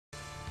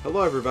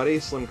Hello everybody,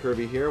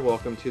 SlimKirby here.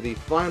 Welcome to the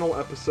final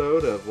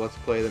episode of Let's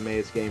Play the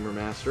Maze Game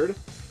Remastered.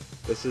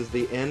 This is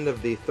the end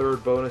of the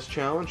third bonus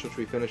challenge, which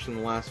we finished in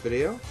the last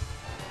video.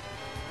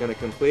 Gonna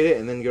complete it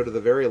and then go to the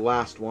very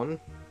last one.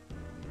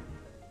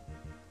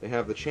 They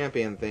have the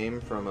champion theme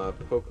from a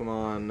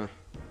Pokemon...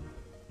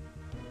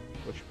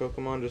 Which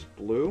Pokemon? Just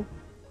Blue?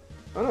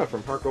 Oh no,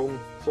 from Heart Gold and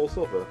Soul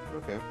Silver.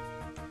 Okay.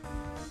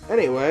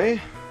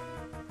 Anyway,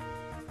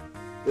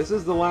 this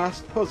is the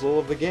last puzzle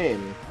of the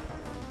game.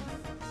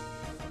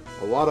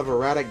 A lot of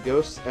erratic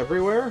ghosts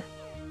everywhere.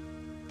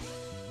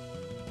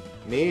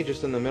 Me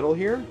just in the middle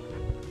here.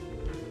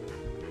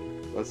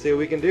 Let's see what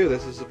we can do.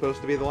 This is supposed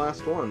to be the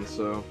last one,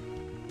 so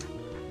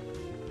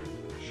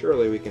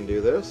surely we can do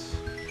this.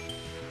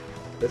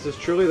 This is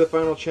truly the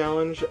final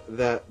challenge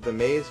that the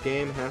Maze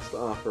game has to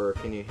offer.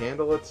 Can you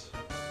handle it?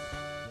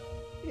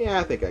 Yeah,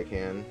 I think I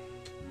can.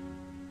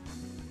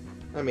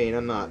 I mean,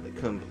 I'm not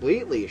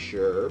completely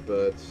sure,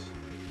 but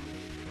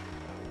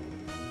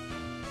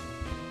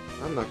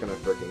I'm not gonna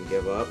frickin'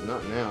 give up,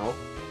 not now.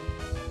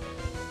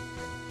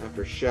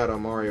 After Shadow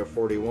Mario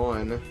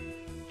 41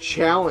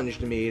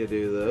 challenged me to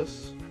do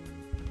this,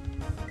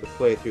 to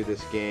play through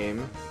this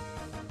game.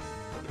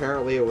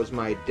 Apparently it was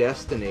my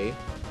destiny.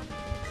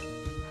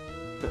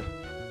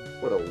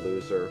 What a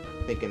loser,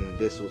 thinking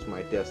this was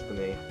my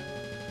destiny.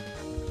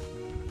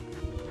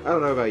 I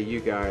don't know about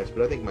you guys,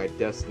 but I think my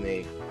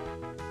destiny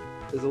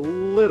is a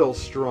little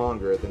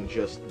stronger than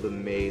just the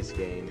Maze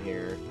game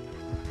here.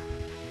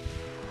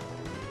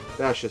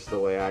 That's just the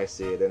way I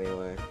see it,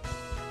 anyway.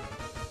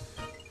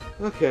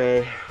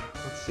 Okay,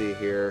 let's see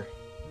here.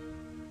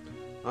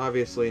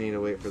 Obviously, I need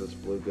to wait for this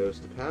blue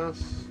ghost to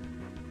pass.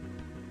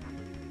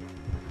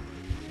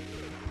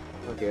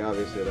 Okay,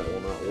 obviously that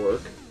will not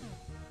work.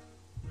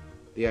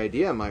 The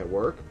idea might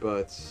work,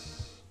 but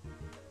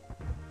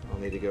I'll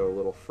need to go a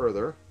little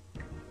further.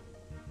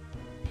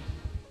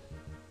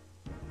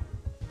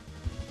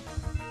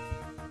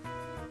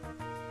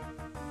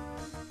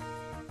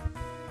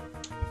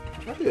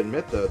 I have to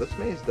admit, though, this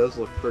maze does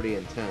look pretty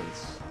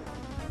intense.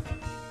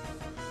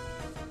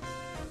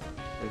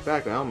 In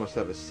fact, I almost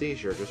have a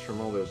seizure just from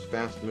all those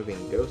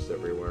fast-moving ghosts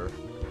everywhere.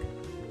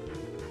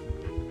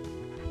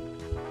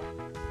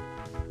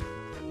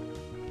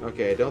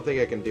 Okay, I don't think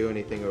I can do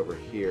anything over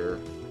here.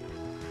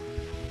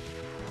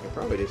 I can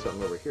probably do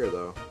something over here,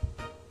 though.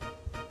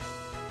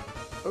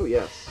 Oh,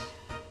 yes.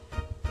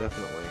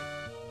 Definitely.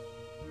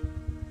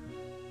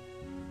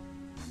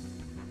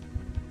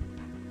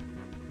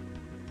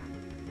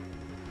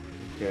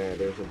 Okay,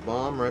 there's a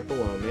bomb right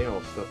below me. I'll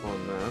step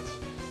on that.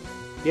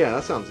 Yeah,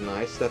 that sounds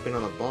nice, stepping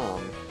on a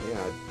bomb.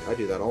 Yeah, I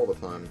do that all the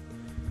time.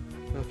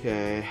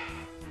 Okay.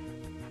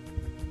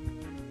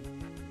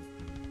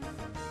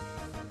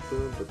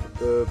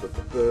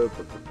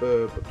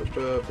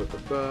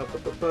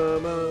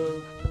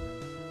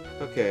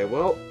 Okay,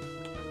 well,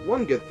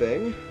 one good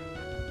thing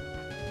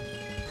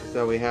is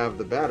that we have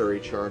the battery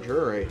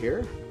charger right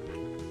here.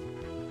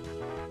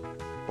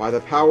 By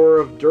the power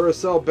of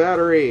Duracell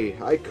battery,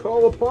 I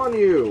call upon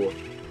you!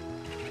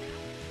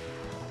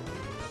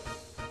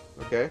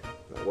 Okay,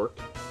 that worked.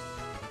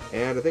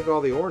 And I think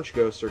all the orange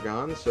ghosts are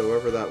gone, so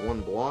whoever that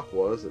one block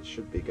was, it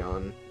should be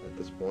gone at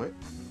this point.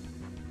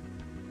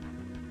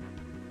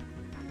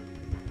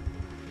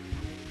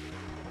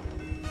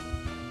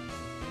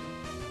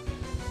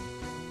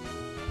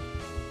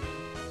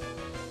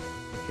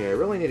 Okay, I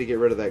really need to get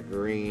rid of that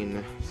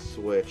green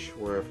switch,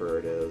 wherever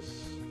it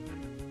is.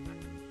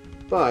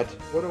 But,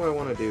 what do I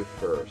want to do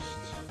first?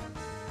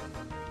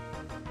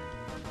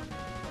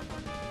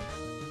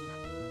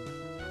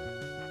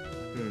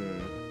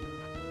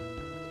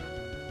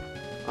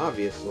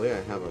 Obviously,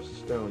 I have a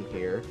stone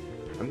here.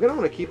 I'm going to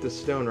want to keep the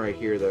stone right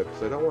here, though,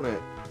 because I don't want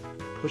to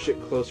push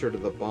it closer to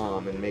the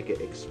bomb and make it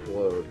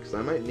explode, because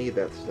I might need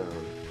that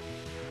stone.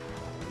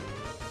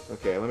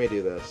 Okay, let me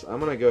do this. I'm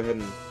going to go ahead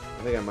and...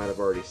 I think I might have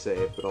already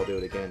saved, but I'll do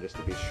it again just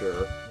to be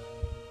sure.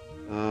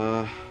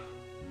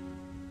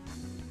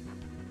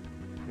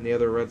 Any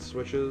other red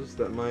switches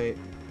that might...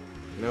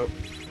 Nope.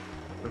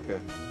 Okay.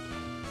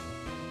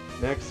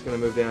 Next, gonna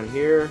move down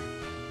here.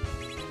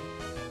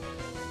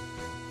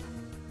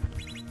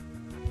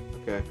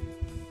 Okay.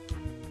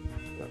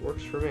 That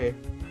works for me.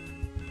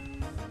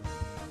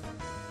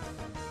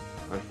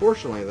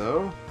 Unfortunately,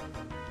 though,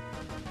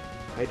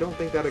 I don't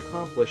think that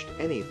accomplished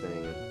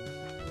anything.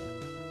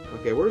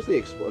 Okay, where's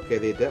the okay,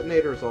 the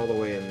detonator's all the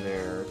way in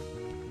there.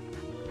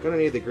 Gonna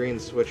need the green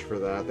switch for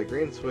that. The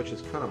green switch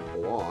is kind of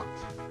blocked.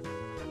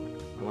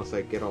 Unless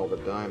I get all the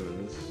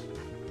diamonds.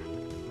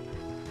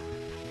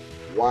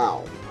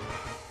 Wow.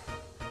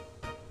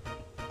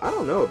 I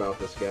don't know about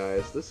this,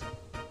 guys. This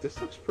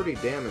looks pretty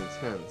damn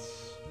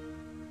intense.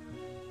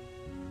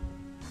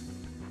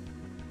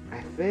 I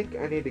think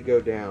I need to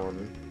go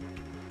down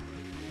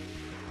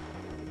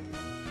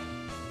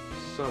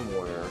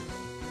somewhere.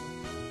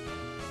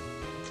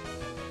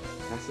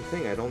 That's the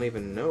thing, I don't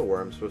even know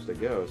where I'm supposed to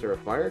go. Is there a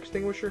fire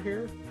extinguisher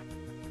here?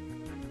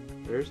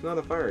 There's not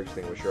a fire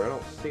extinguisher. I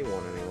don't see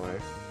one anyway.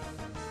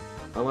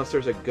 Unless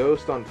there's a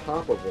ghost on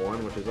top of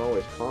one, which is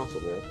always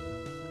possible.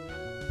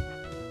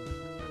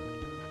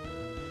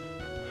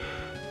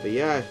 But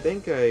yeah, I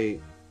think I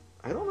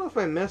don't know if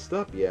I messed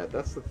up yet.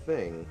 That's the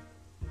thing.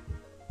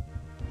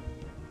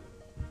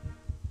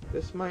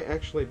 This might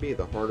actually be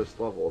the hardest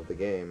level of the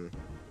game.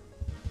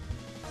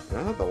 And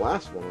I thought the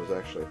last one was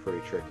actually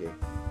pretty tricky.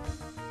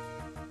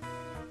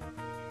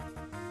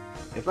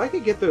 If I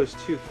could get those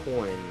 2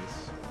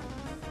 coins,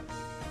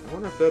 I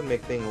wonder if that would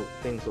make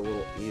things a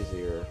little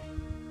easier.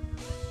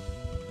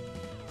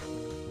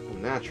 Well,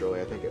 naturally,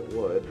 I think it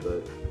would,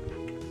 but...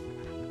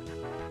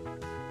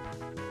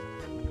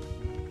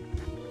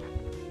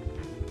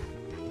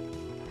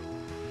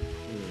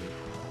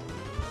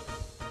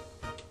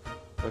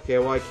 Okay,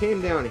 well I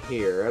came down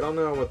here. I don't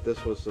know what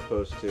this was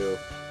supposed to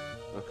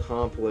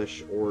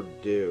accomplish or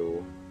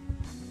do.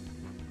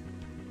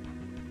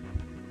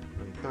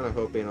 I'm kind of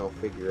hoping I'll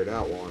figure it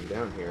out while I'm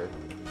down here.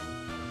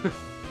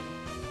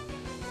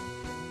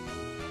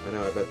 I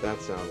know, I bet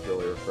that sounds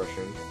really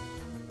refreshing.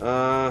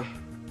 I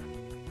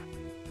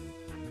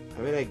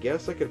mean, I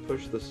guess I could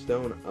push the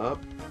stone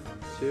up,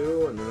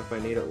 too, and then if I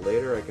need it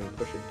later, I can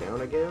push it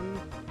down again?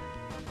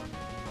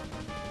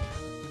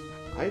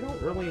 I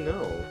don't really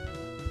know.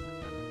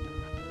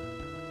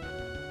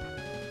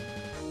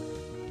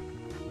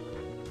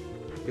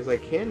 Because I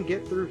can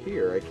get through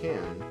here, I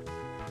can.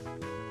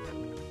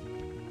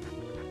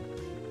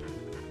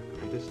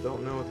 I just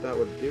don't know what that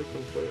would do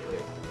completely.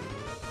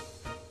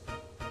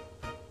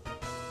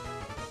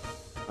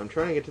 I'm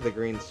trying to get to the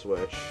green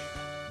switch.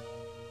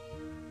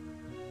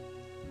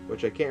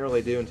 Which I can't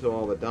really do until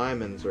all the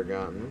diamonds are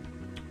gotten.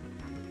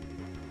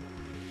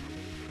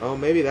 Oh,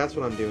 maybe that's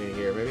what I'm doing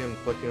here. Maybe I'm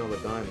collecting all the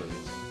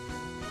diamonds.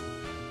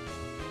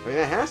 I mean,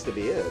 that has to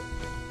be it.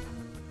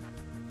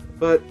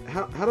 But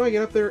how do I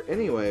get up there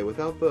anyway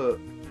without the...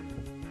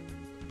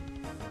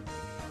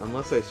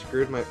 Unless I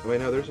screwed my...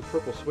 Wait, no, there's a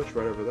purple switch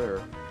right over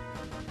there.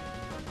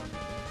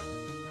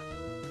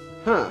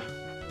 Huh.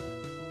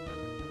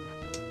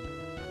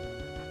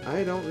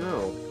 I don't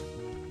know.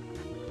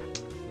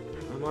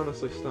 I'm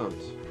honestly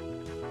stumped.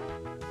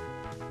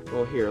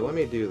 Well, here, let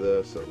me do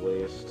this at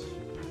least.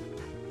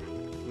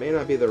 May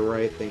not be the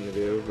right thing to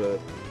do, but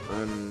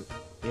I'm...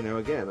 You know,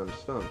 again, I'm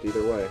stumped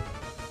either way.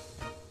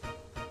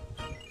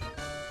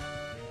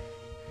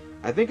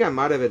 I think I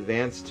might have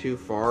advanced too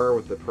far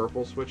with the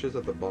purple switches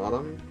at the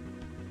bottom.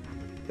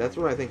 That's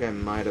what I think I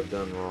might have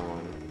done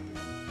wrong.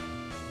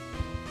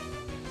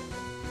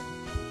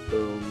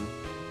 Boom.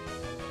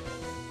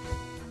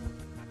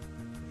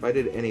 If I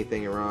did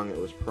anything wrong, it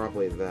was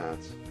probably that.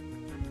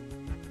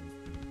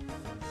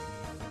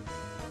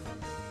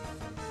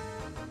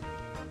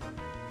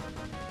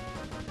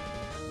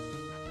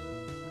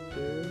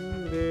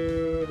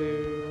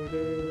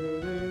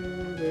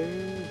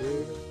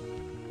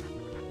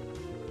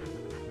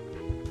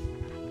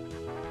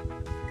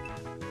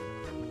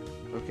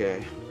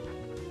 Okay.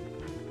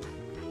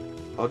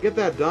 I'll get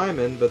that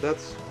diamond, but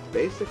that's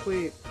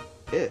basically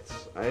it.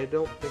 I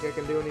don't think I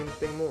can do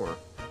anything more.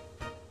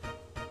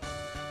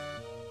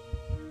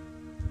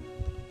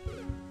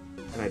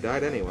 And I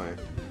died anyway.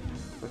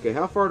 Okay,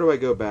 how far do I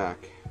go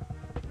back?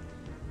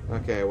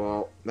 Okay,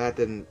 well, that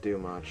didn't do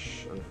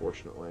much,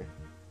 unfortunately.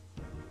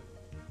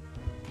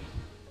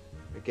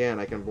 Again,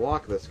 I can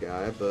block this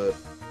guy, but...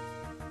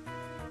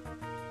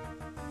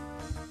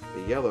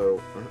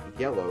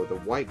 the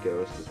white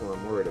ghost is what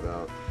I'm worried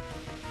about.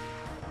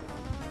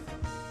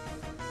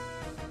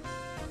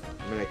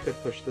 I mean, I could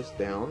push this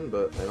down,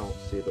 but I don't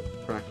see the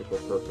practical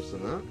purpose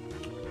in that.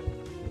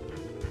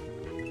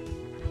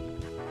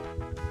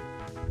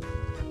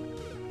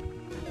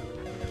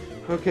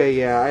 Okay,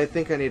 yeah, I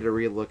think I need to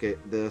relook at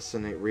this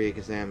and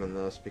re-examine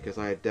this, because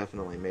I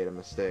definitely made a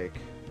mistake.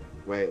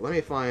 Wait, let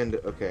me find...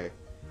 Okay.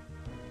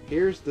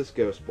 Here's this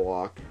ghost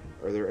block.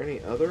 Are there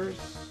any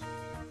others?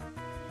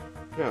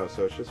 No,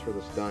 so it's just for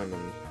this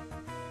diamond.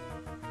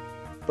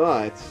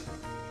 But...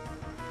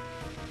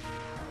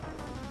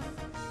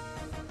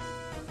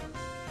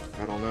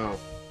 I don't know.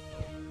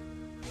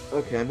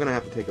 Okay, I'm gonna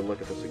have to take a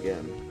look at this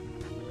again.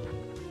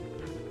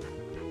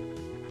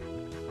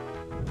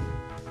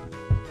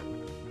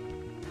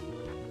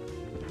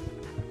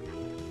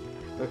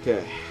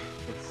 Okay,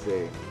 let's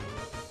see.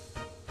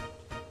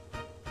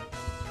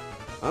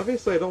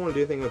 Obviously I don't want to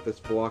do anything with this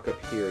block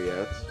up here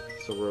yet,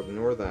 so we'll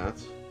ignore that.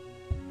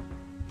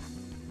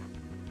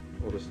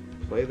 We'll just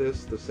play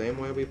this the same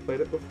way we played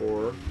it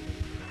before.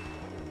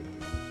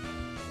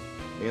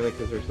 Mainly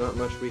because there's not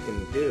much we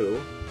can do.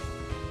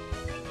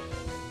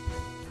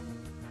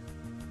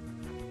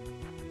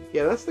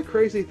 Yeah, that's the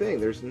crazy thing.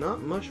 There's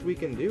not much we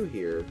can do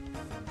here.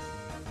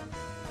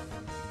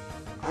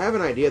 I have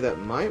an idea that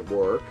might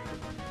work.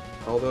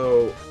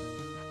 Although...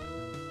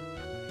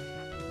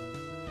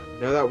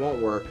 No, that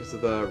won't work, because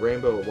the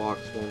rainbow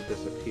blocks won't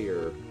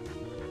disappear.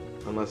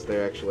 Unless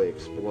they actually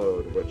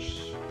explode,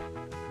 which...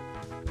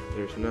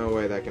 There's no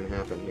way that can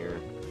happen here.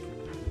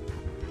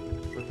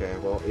 Okay,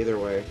 well, either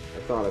way, I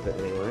thought of it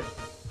anyway.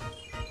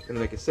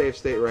 Gonna make a save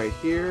state right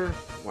here.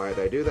 Why did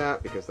I do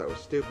that? Because that was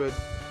stupid.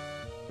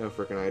 No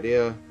frickin'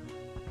 idea.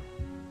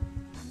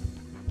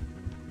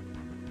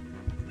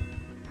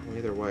 Well,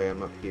 either way,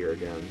 I'm up here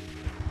again.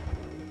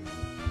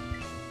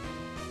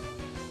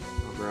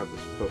 grab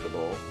this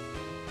Pokeball.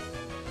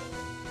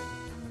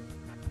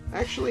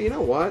 Actually, you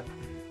know what?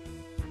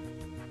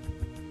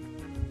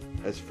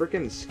 As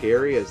freaking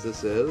scary as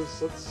this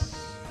is,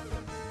 let's...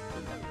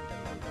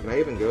 Can I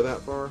even go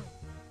that far?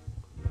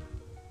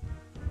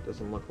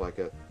 Doesn't look like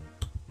it.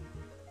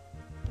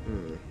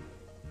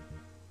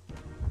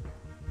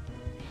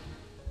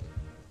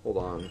 Hold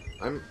on.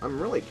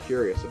 I'm really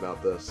curious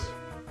about this.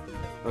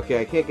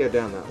 Okay, I can't get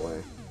down that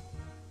way.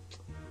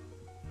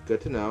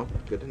 Good to know.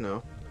 Good to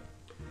know.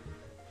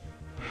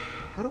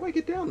 How do I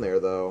get down there,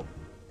 though?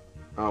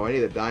 Oh, I need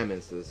the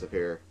diamonds to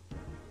disappear.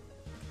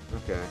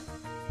 Okay.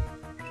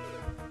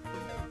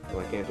 Well,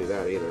 I can't do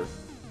that either.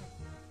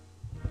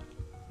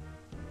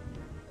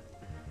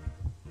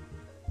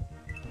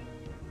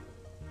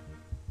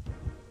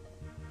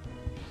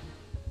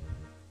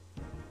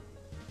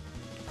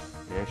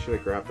 I should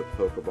have grabbed the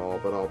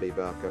Pokeball, but I'll be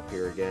back up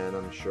here again,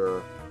 I'm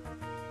sure.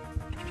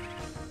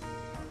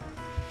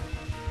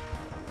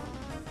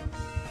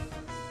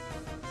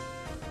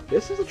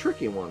 This is a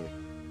tricky one.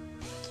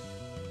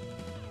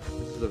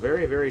 This is a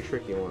very, very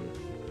tricky one.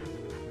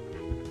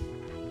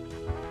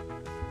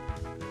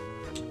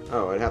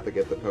 Oh, I'd have to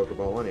get the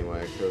Pokeball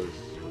anyway, because...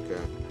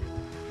 Okay.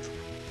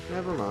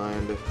 Never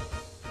mind.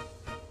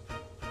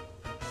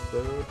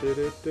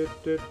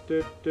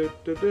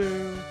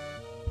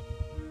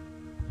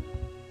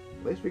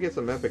 At least we get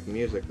some epic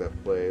music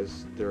that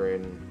plays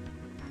during...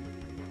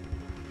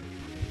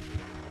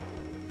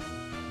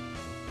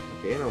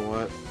 Okay, you know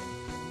what?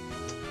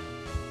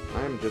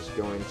 I'm just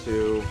going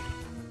to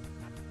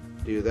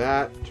do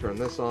that, turn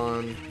this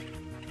on,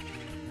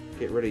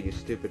 get rid of you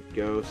stupid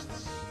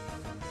ghosts.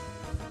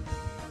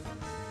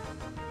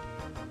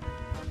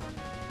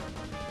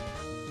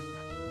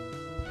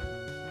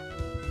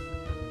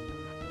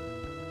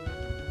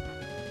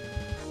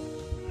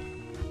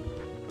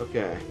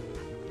 Okay.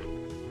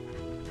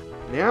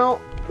 Now,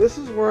 this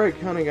is where I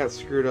kind of got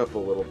screwed up a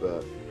little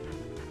bit.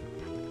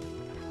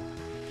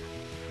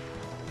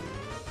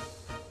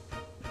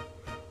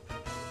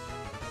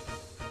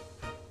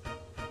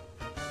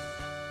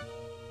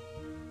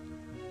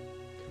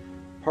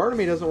 Part of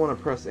me doesn't want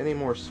to press any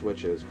more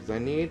switches, because I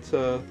need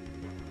to...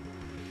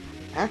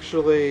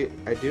 Actually,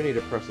 I do need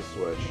to press a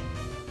switch.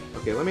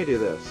 Okay, let me do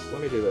this.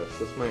 Let me do this.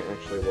 This might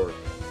actually work.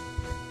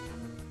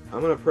 I'm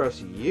going to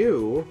press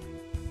U,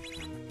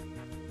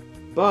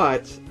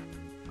 but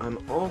I'm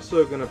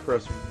also going to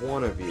press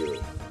one of you.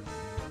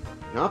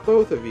 Not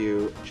both of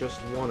you,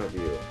 just one of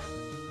you.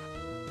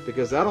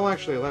 Because that'll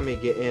actually let me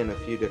get in a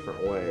few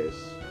different ways.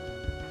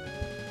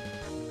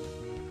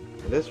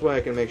 And this way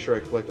I can make sure I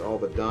collect all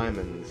the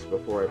diamonds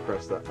before I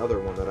press the other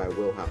one that I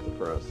will have to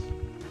press.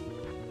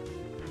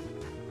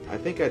 I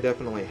think I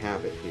definitely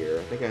have it here.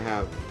 I think I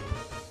have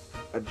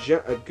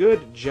a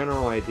good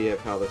general idea of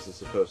how this is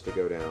supposed to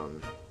go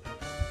down.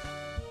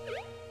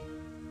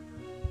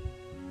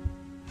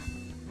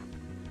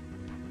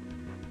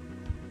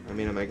 I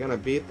mean, am I gonna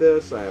beat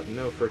this? I have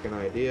no freaking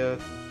idea.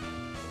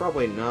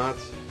 Probably not.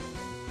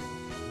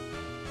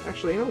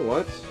 Actually, you know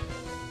what?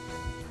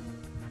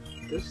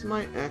 This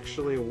might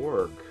actually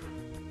work.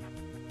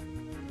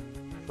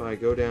 If I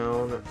go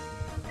down...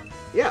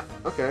 Yeah,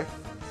 okay.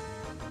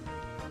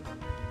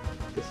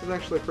 This is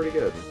actually pretty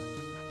good.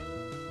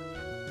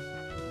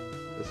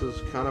 This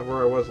is kind of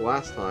where I was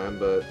last time,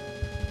 but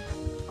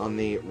on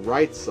the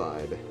right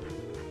side.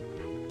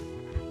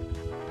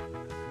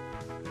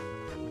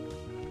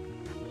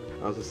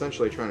 I was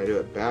essentially trying to do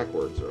it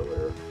backwards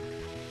earlier.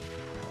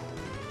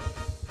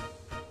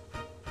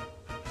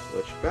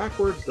 Which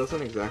backwards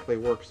doesn't exactly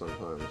work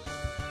sometimes.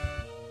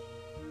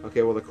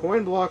 Okay, well the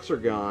coin blocks are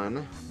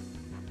gone.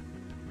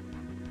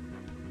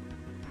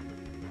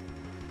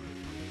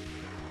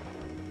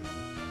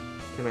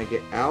 Can I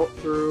get out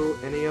through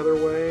any other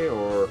way,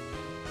 or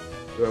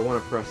do I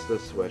want to press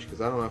this switch?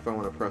 Because I don't know if I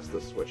want to press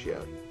this switch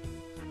yet.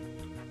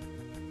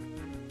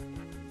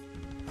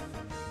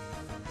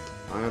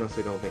 I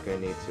honestly don't think I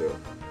need to.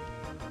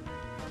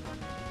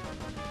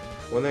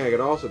 One thing I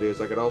could also do is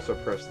I could also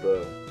press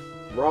the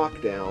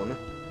rock down,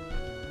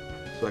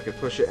 so I could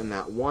push it in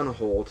that one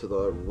hole to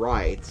the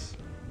right,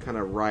 kind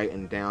of right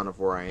and down of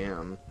where I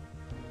am,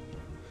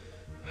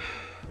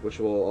 which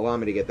will allow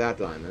me to get that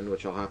diamond,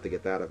 which I'll have to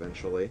get that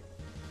eventually.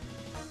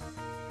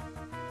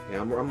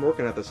 Yeah, I'm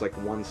working at this like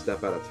one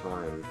step at a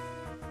time.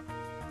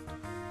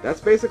 That's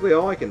basically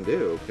all I can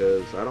do,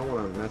 because I don't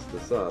want to mess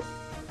this up.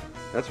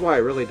 That's why I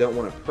really don't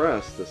want to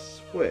press the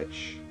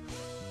switch.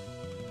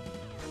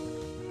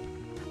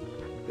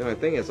 The only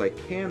thing is, I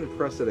can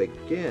press it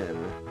again,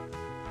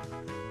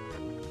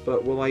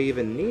 but will I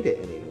even need it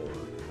anymore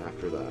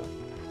after that?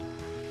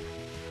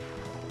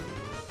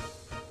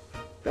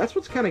 That's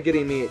what's kind of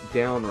getting me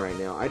down right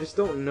now. I just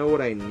don't know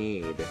what I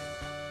need.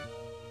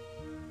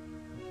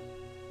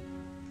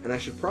 And I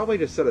should probably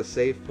just set a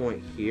save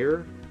point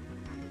here,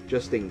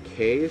 just in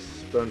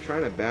case, but I'm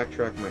trying to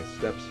backtrack my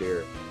steps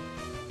here,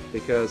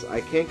 because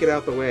I can't get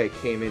out the way I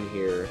came in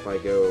here if I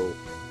go...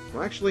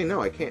 Well, actually,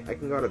 no, I can't. I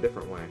can go out a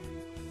different way.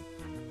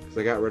 Because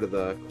I got rid of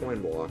the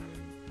coin block.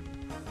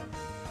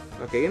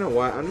 Okay, you know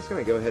what? I'm just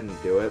gonna go ahead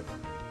and do it.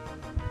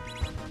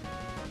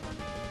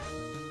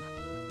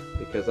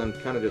 Because I'm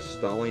kind of just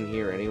stalling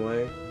here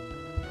anyway.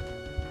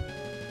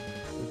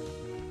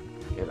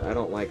 And I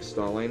don't like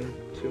stalling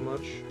too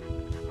much.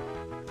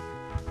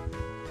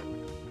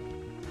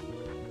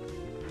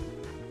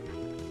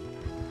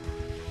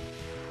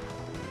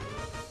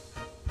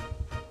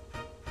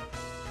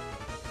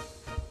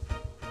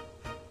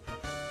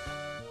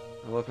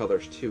 I love how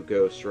there's two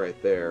ghosts right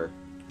there.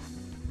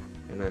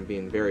 And I'm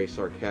being very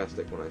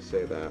sarcastic when I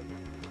say that.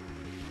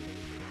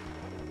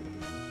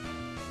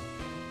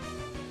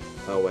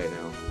 Oh, wait,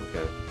 no.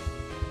 Okay.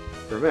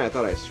 For a minute, I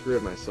thought I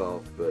screwed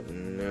myself, but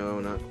no,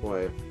 not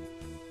quite.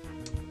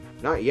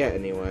 Not yet,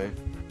 anyway.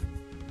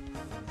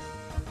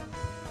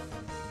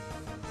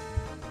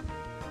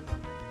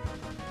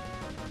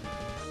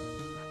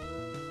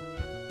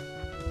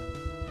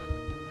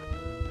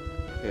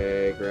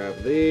 Okay,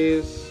 grab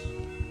these.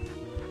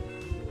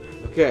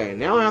 Okay,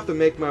 now I have to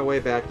make my way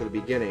back to the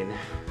beginning.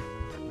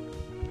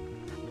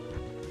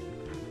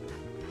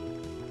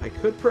 I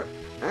could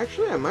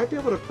actually, I might be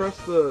able to press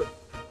the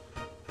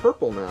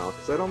purple now,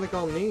 because I don't think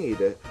I'll need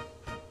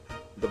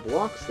the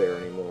blocks there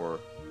anymore.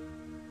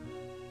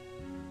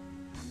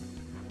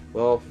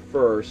 Well,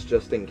 first,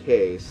 just in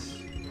case.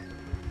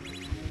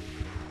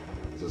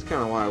 This is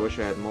kind of why I wish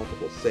I had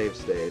multiple save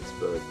states,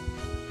 but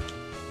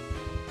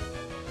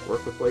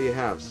work with what you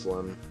have,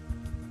 Slim.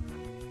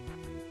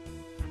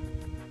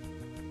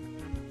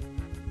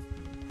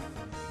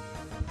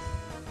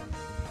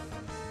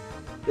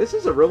 This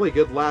is a really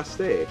good last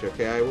stage,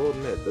 okay? I will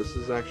admit, this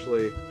is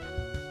actually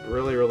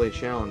really, really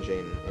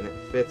challenging, and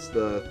it fits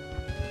the,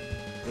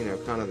 you know,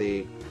 kind of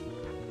the,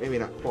 maybe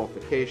not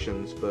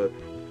qualifications, but,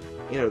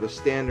 you know, the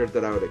standard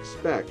that I would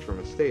expect from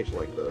a stage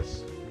like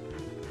this.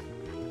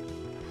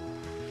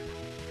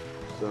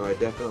 So I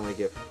definitely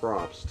give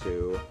props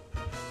to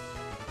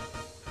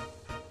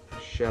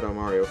Shadow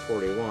Mario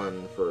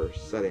 41 for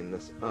setting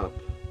this up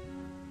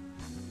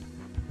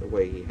the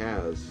way he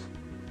has.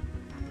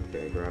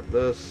 Okay, grab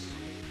this.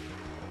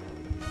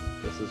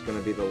 This is going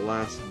to be the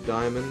last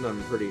diamond,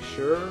 I'm pretty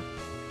sure.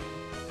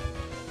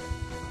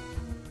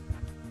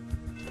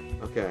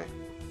 Okay.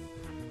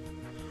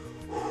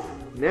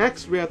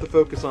 Next, we have to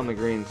focus on the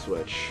green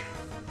switch.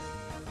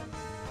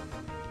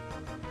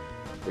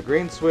 The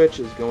green switch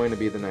is going to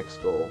be the next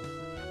goal.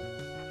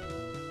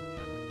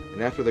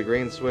 And after the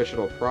green switch,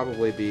 it'll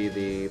probably be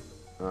the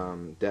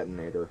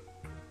detonator.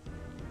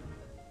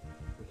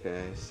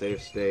 Okay, save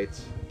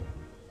states.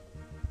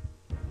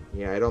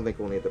 Yeah, I don't think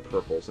we'll need the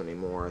purples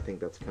anymore. I think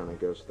that's kind of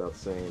goes without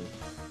saying.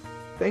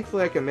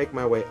 Thankfully, I can make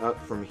my way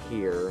up from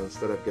here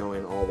instead of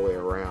going all the way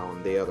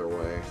around the other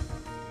way.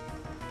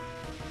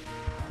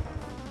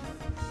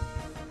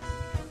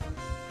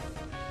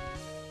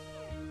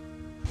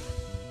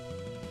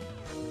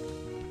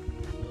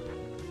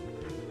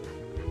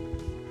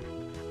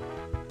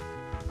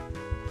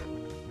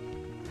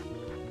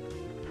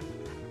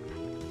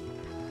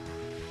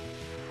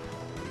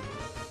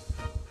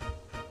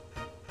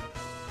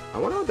 I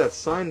wonder what that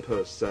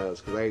signpost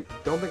says, because I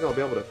don't think I'll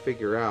be able to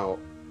figure out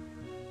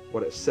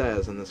what it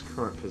says in this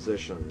current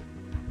position.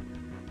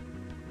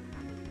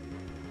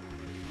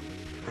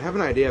 I have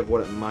an idea of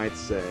what it might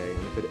say,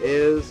 and if it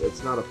is,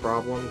 it's not a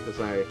problem,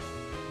 because I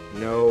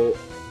know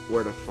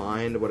where to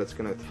find what it's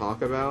going to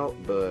talk about,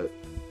 but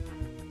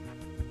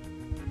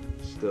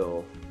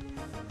still.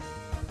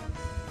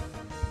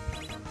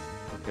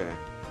 Okay.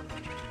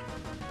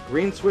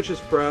 Green switch is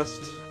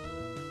pressed.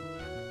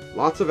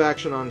 Lots of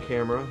action on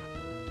camera.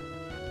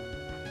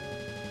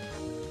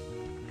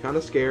 Kind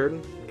of scared,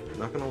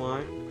 not gonna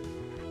lie.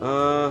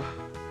 Well,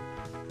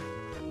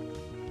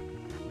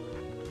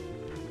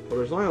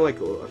 there's only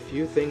like a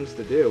few things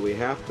to do. We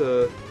have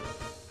to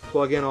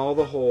plug in all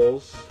the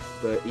holes,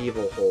 the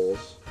evil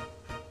holes,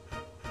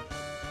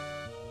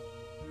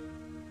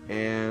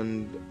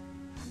 and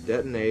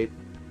detonate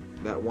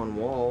that one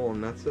wall,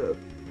 and that's it.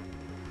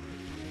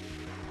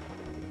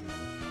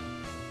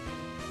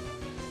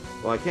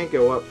 Well, I can't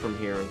go up from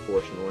here,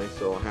 unfortunately,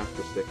 so I'll have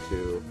to stick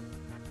to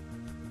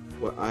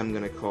what I'm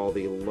going to call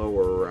the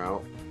lower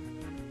route.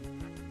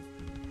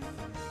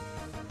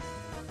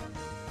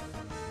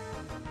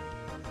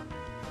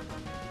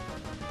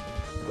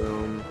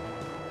 Boom.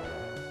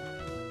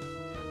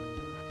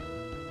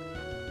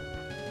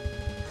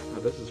 Oh,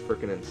 this is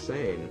freaking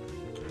insane.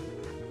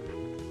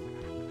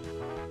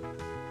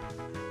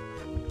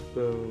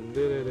 Boom.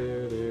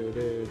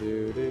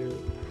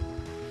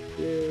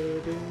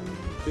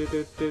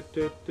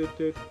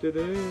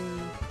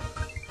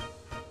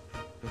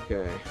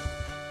 Okay.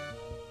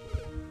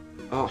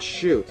 Oh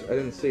shoot! I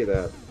didn't see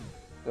that.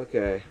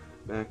 Okay,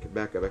 back.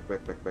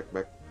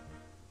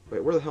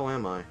 Wait, where the hell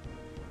am I?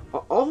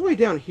 All the way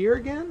down here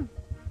again?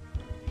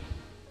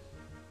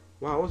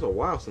 Wow, it was a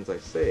while since I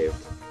saved.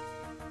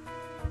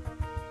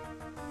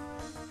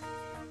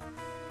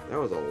 That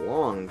was a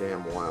long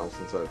damn while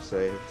since I've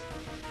saved.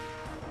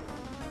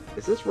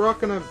 Is this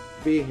rock gonna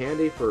be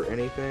handy for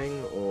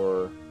anything,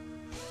 or...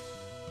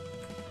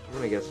 I'm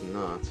gonna guess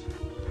not.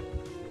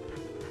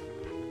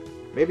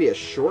 Maybe a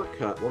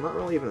shortcut. Well, not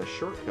really even a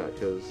shortcut,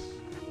 because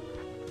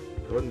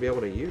I wouldn't be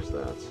able to use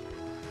that.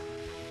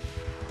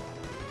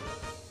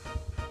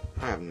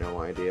 I have no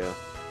idea.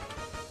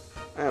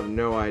 I have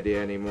no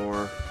idea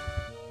anymore.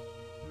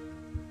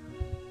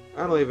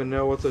 I don't even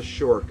know what's a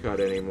shortcut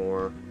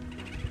anymore.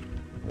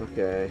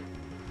 Okay.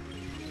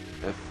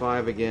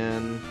 F5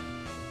 again.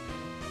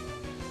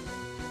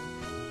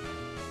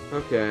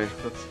 Okay,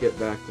 let's get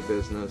back to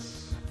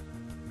business.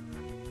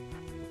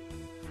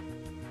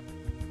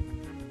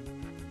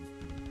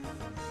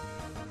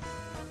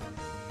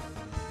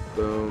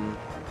 Boom.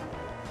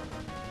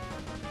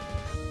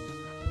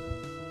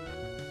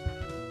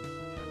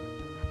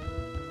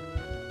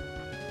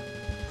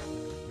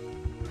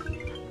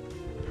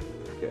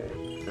 Okay,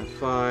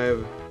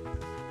 F5.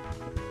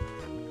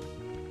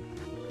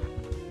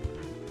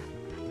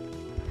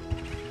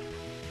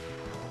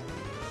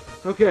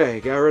 Okay,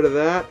 got rid of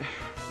that.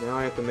 Now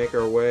I have to make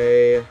our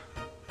way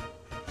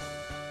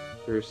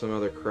through some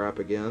other crap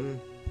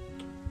again.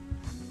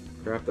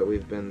 Crap that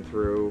we've been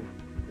through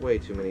way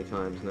too many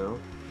times now.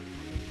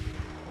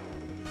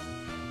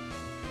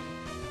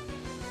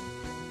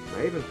 Can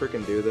I even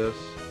frickin' do this?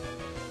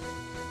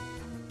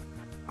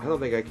 I don't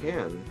think I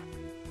can.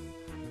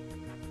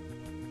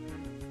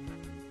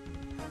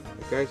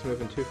 That guy's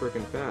moving too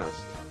frickin'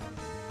 fast.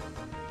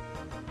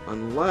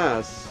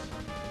 Unless...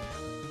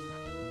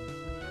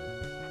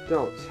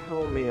 Don't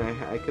tell me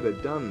I could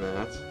have done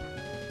that.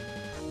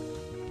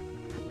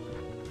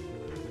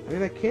 I mean,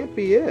 that can't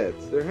be it.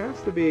 There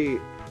has to be...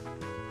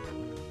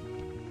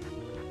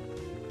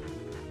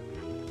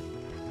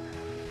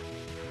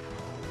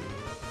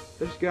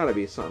 There's gotta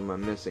be something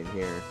I'm missing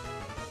here.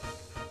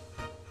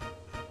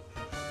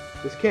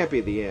 This can't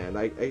be the end.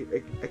 I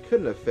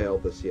couldn't have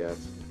failed this yet.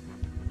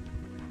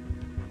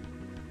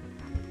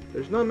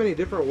 There's not many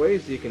different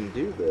ways you can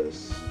do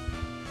this.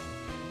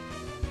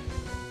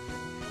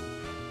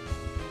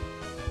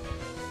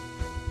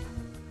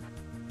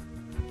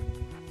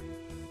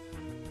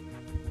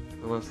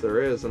 Unless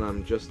there is, and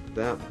I'm just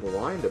that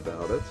blind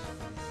about it.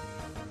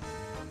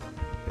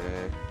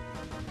 Okay.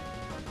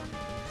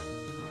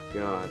 Oh,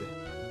 God.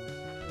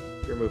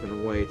 You're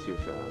moving way too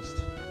fast.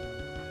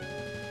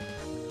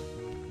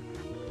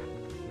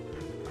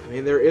 I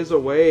mean, there is a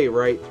way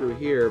right through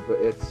here, but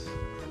it's...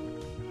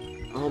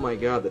 Oh my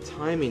God, the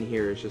timing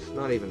here is just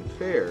not even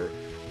fair.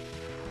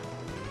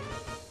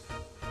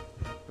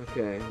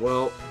 Okay,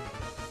 well...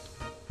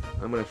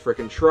 I'm gonna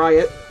frickin' try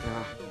it.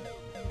 Ah.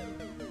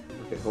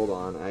 Okay, hold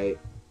on,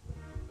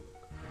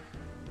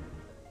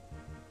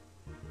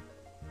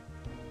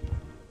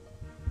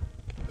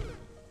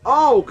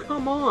 Oh,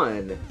 come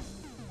on!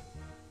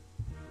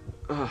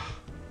 Ugh.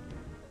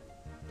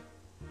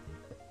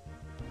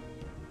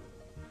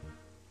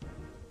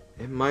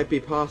 It might be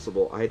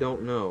possible, I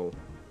don't know.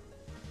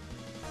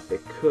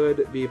 It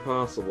could be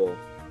possible.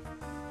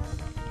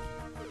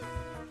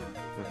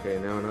 Okay,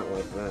 no, not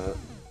like that.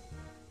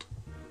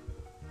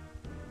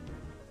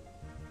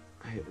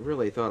 I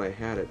really thought I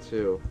had it,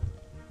 too.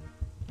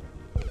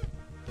 Come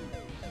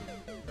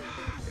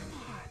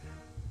on.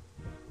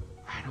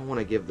 I don't want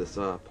to give this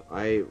up.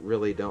 I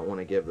really don't want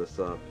to give this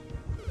up.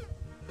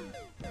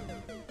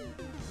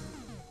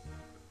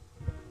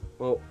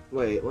 Well,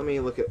 wait, let me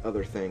look at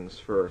other things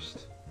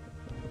first.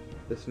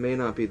 This may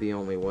not be the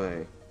only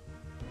way.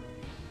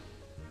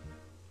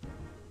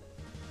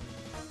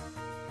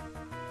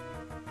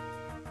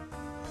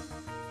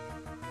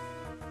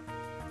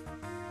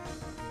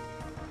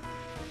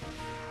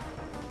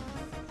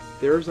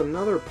 There's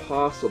another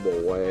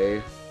possible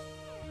way.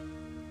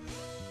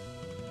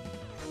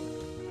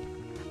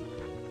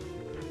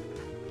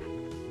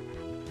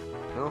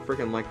 I don't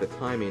freaking like the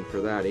timing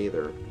for that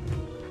either.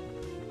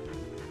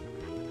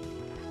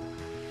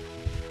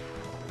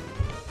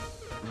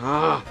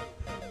 Ah!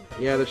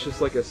 Yeah, there's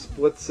just like a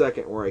split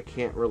second where I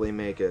can't really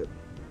make it.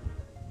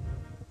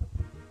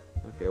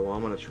 Okay, well,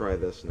 I'm gonna try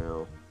this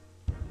now.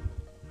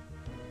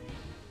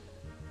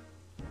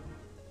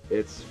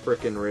 It's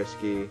frickin'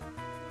 risky.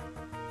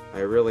 I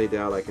really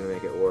doubt I can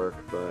make it work,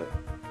 but...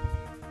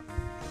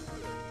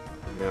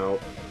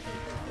 Nope.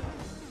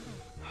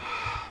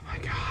 Oh my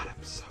God,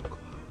 I'm so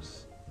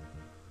close.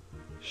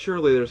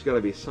 Surely there's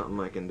gotta be something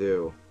I can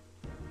do.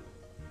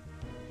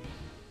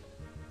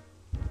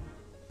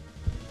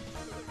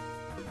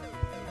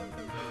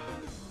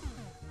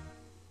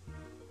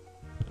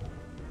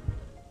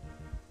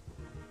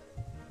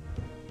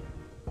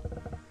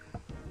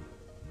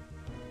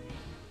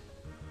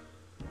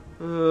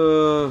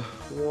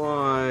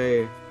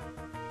 Why?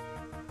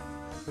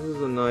 This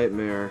is a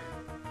nightmare.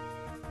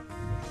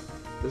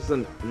 This is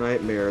a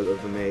nightmare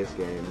of the maze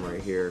game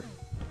right here.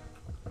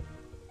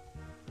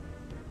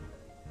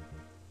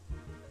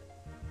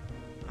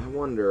 I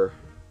wonder...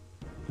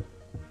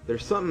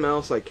 There's something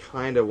else I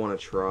kind of want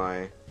to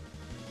try.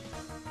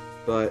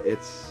 But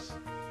it's...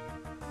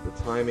 The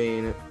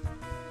timing...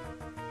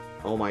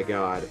 Oh my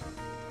God.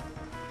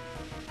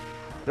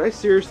 Did I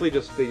seriously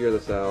just figure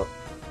this out?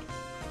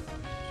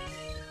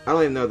 I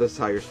don't even know this is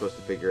how you're supposed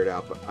to figure it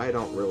out, but I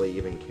don't really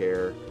even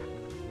care.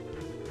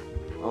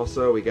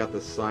 Also, we got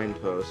this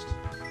signpost.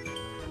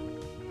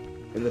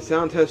 In the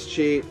sound test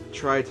cheat,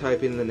 try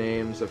typing the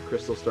names of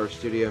Crystal Star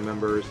Studio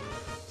members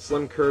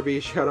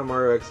SlimKirby,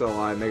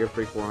 ShadowMarioXLI, Mega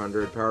Freak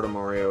 400, Power to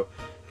Mario,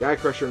 Guy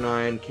Crusher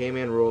 9,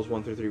 K-Man Rules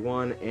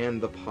 1-31,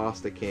 and the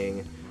Pasta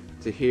King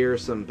to hear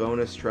some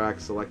bonus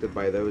tracks selected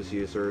by those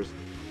users.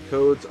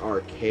 Codes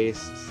are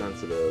case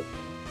sensitive.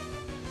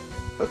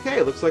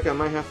 Okay, looks like I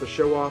might have to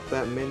show off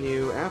that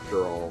menu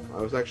after all.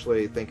 I was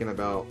actually thinking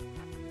about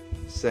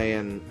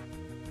saying,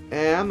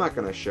 I'm not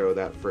going to show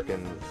that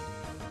frickin'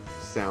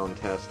 sound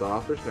test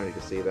off. There's no need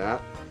to see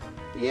that.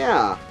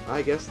 Yeah,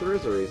 I guess there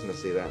is a reason to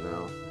see that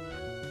now.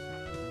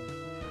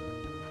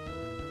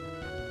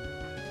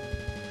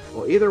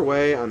 Well, either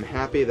way, I'm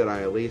happy that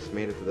I at least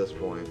made it to this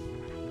point.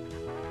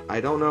 I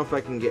don't know if I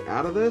can get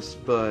out of this,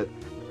 but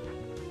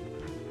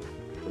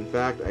in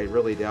fact, I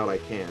really doubt I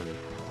can.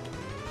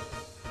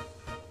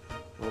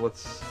 Well,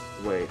 let's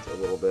wait a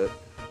little bit.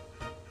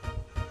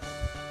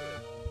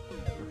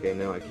 Okay,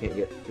 no, I can't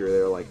get through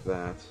there like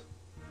that.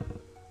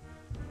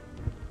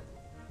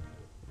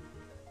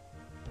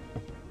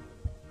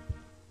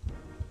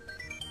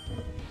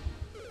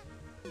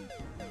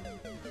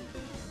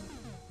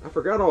 I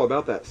forgot all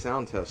about that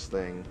sound test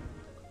thing.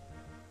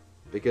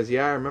 Because,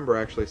 yeah, I remember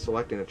actually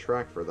selecting a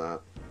track for that.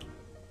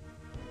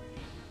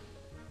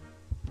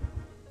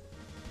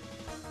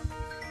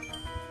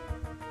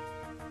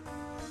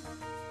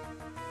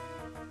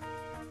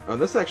 Oh,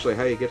 and this is actually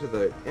how you get to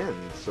the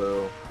end,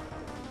 so...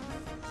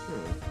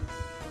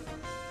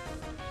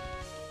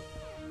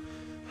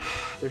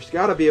 There's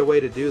gotta be a way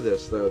to do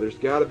this, though. There's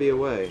gotta be a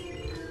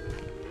way.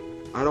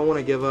 I don't want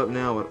to give up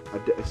now,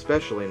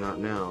 especially not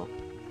now.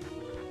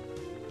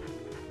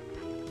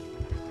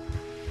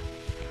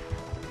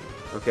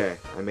 Okay,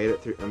 I made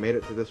it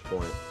to this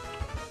point.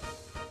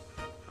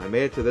 I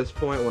made it to this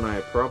point when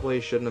I probably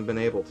shouldn't have been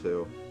able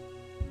to.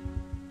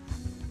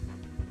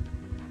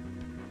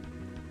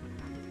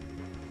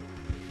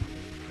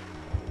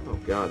 Oh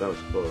god, that was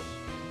close.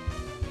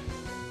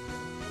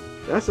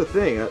 That's the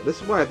thing,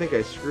 this is why I think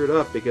I screwed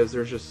up, because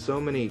there's just so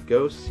many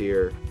ghosts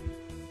here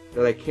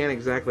that I can't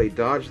exactly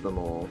dodge them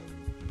all.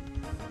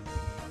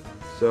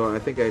 So I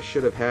think I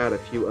should have had a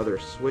few other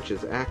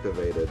switches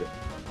activated.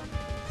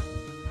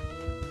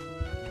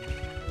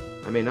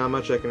 I mean, not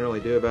much I can really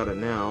do about it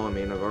now. I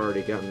mean, I've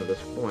already gotten to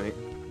this point.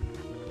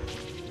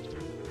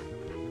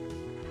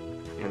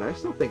 And I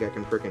still think I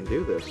can frickin'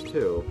 do this,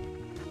 too.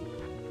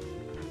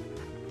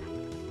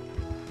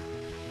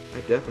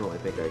 I definitely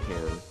think I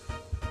can.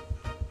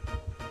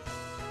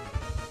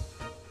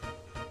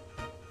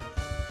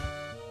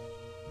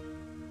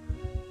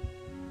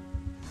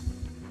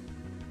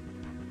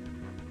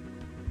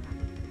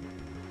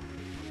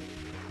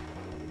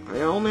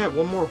 I only have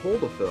one more hole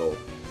to fill.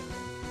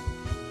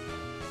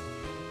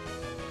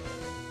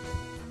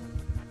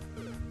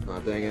 Aw,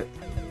 dang it.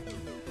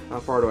 How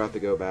far do I have to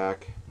go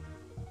back?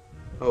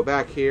 Oh,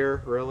 back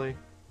here? Really?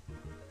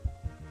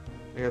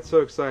 I got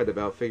so excited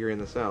about figuring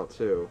this out,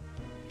 too.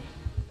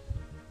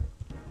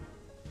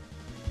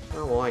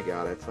 Oh, well, I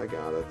got it. I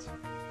got it.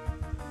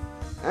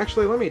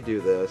 Actually, let me do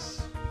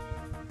this.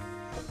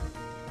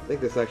 I think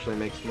this actually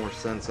makes more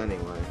sense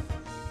anyway.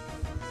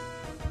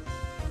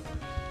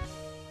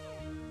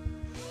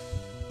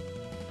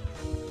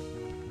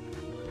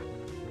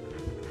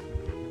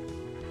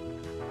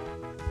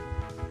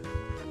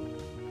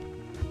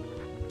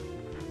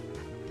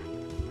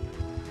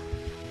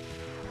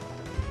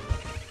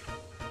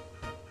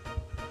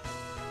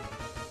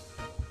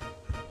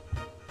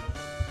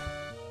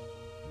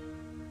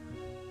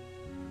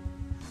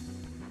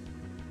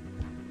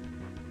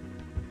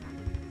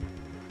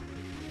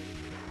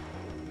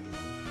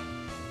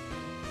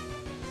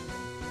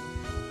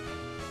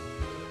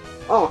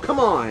 Oh, come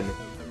on!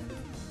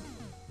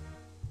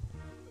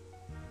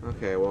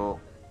 Okay,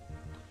 well,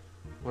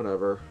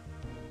 whatever.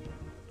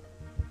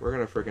 We're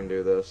gonna frickin'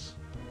 do this.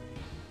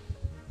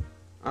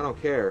 I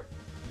don't care.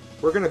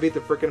 We're gonna beat the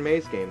frickin'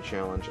 Maze Game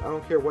Challenge. I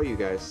don't care what you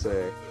guys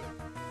say.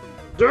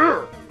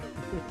 Durr!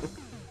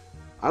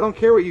 I don't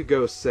care what you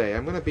ghosts say.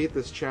 I'm gonna beat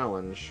this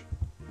challenge,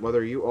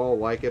 whether you all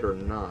like it or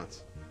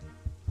not.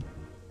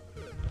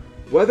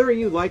 Whether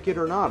you like it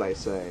or not, I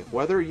say.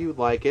 Whether you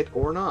like it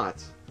or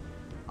not.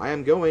 I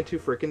am going to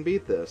frickin'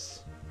 beat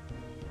this.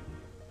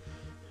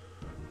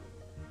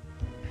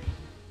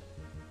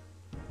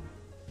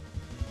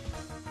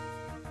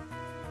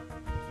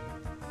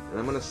 And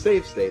I'm gonna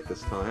save state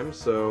this time,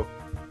 so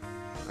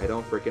I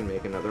don't frickin'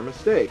 make another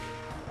mistake.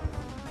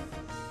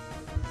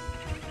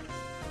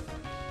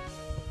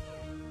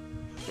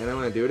 And I'm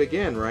gonna do it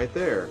again right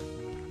there.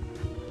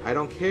 I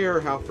don't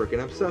care how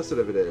frickin'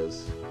 obsessive it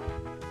is.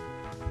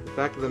 The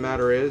fact of the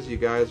matter is, you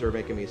guys are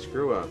making me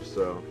screw up,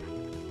 so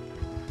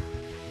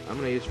I'm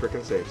gonna use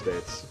frickin' save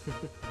states.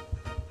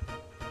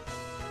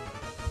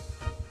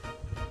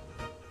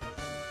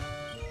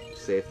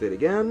 Save state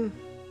again.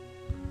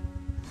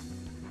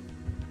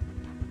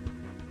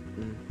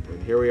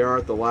 And here we are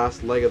at the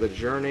last leg of the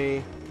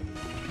journey.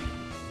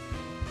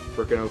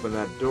 Frickin' open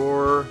that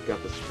door.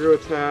 Got the screw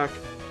attack.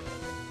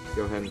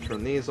 Go ahead and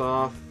turn these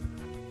off.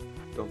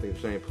 Don't think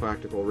there's any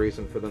practical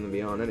reason for them to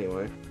be on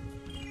anyway.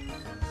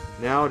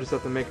 Now, just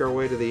have to make our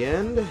way to the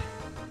end.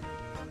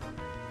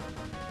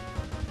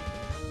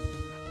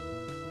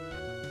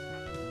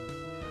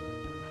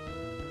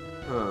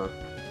 Huh.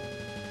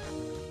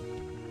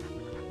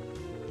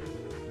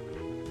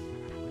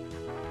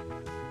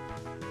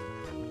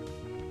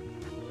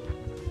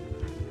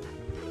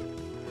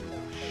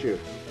 Shoot.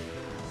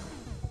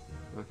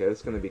 Okay, this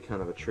is going to be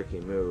kind of a tricky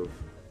maneuver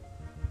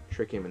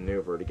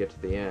to get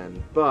to the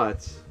end,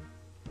 but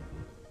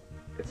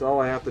it's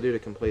all I have to do to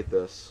complete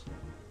this.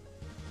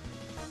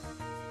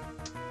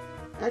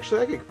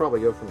 Actually, I could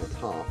probably go from the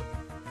top.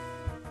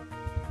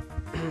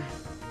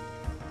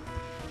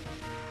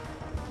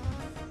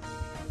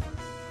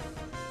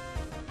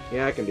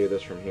 Yeah, I can do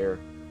this from here.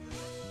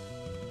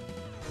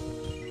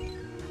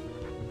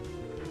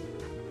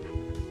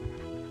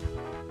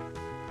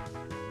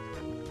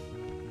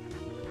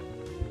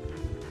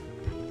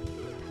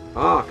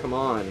 Ah, come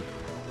on.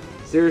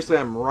 Seriously,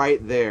 I'm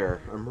right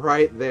there. I'm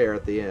right there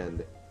at the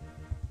end.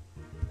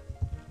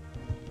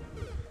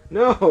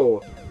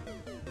 No!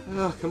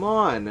 Oh, come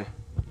on.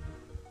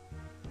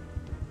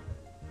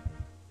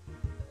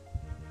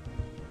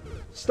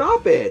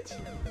 Stop it!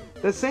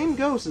 That same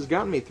ghost has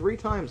gotten me 3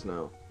 times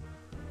now.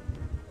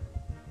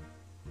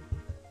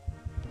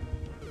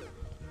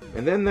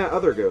 And then that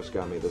other ghost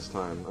got me this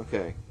time.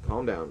 Okay,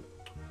 calm down.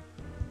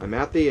 I'm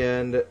at the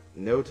end.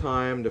 No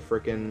time to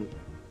frickin'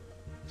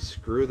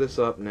 screw this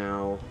up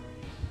now.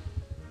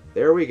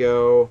 There we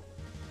go.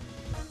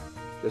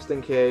 Just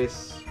in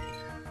case.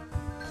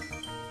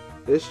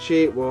 This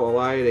cheat will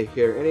allow you to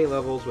clear any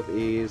levels with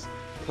ease.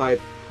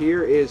 Type,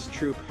 "Here is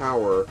true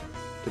power,"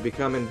 to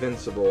become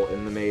invincible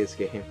in the Maze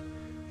game.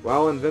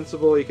 While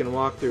invincible, you can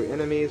walk through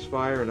enemies,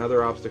 fire, and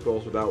other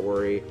obstacles without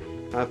worry.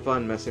 Have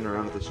fun messing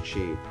around with this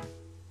cheat.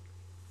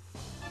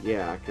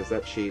 Yeah, because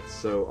that cheat's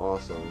so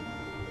awesome.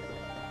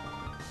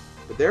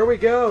 But there we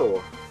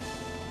go!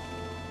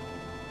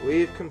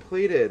 We've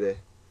completed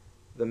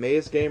the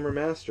Maze Game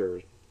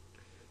Remastered.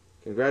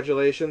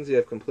 Congratulations, you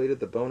have completed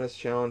the bonus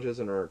challenges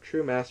and are a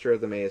true master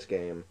of the Maze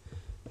game.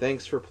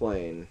 Thanks for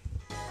playing.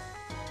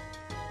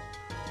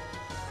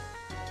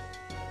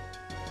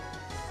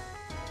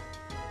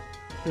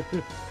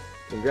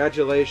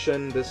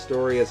 Congratulations, this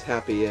story is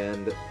happy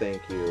end.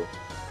 Thank you.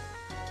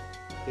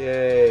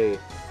 Yay!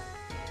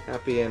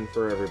 Happy end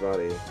for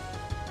everybody.